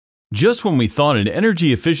Just when we thought an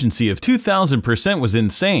energy efficiency of 2000% was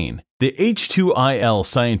insane, the H2IL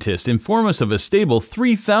scientists inform us of a stable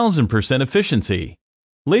 3000% efficiency.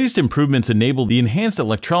 Latest improvements enable the enhanced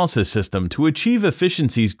electrolysis system to achieve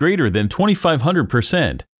efficiencies greater than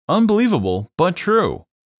 2500%. Unbelievable, but true.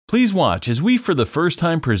 Please watch as we for the first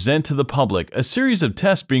time present to the public a series of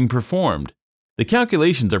tests being performed. The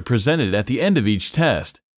calculations are presented at the end of each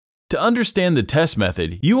test. To understand the test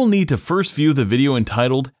method, you will need to first view the video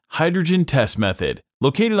entitled Hydrogen Test Method,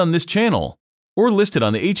 located on this channel, or listed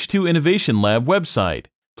on the H2 Innovation Lab website.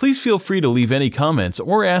 Please feel free to leave any comments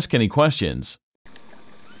or ask any questions.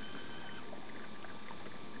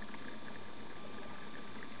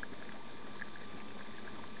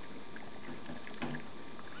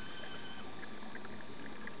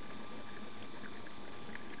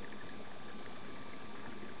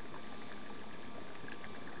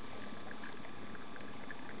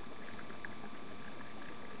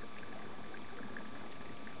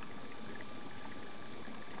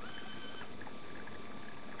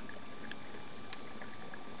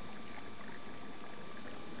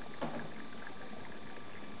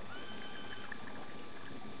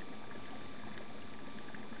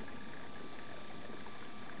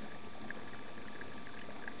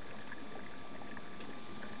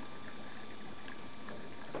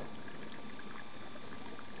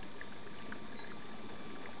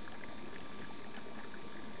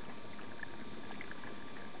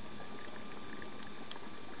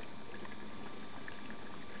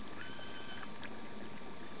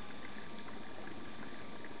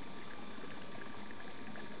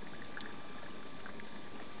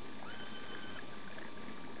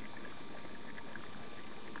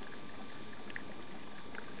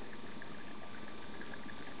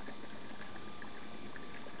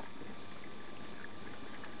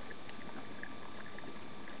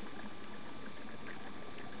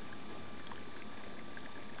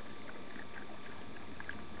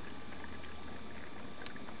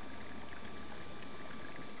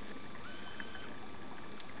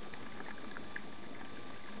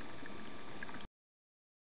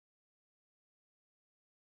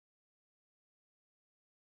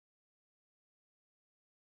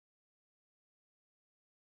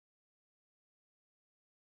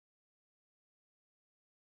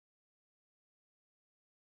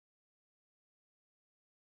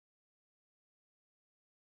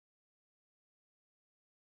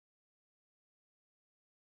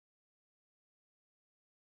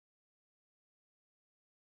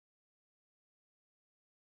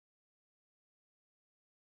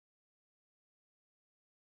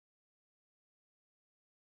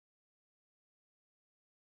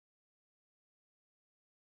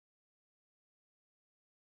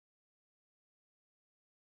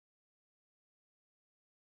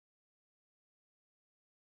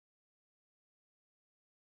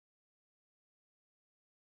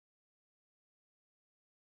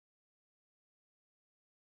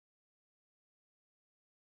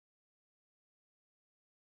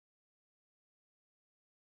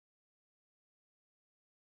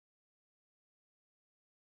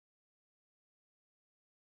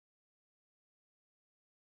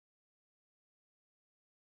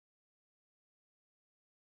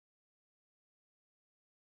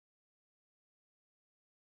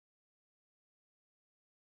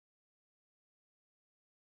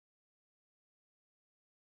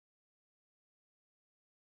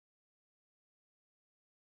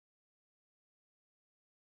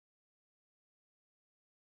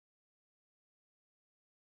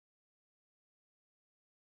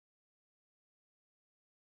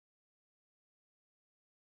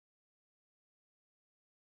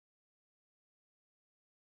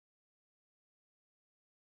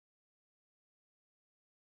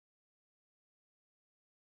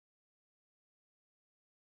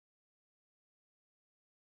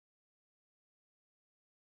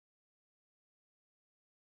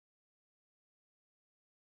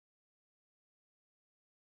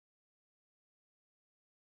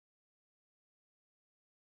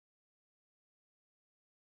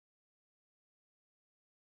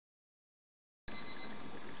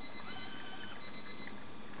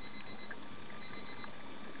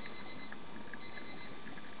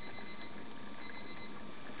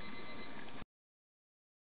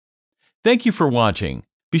 Thank you for watching.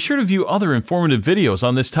 Be sure to view other informative videos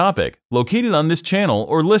on this topic, located on this channel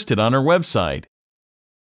or listed on our website.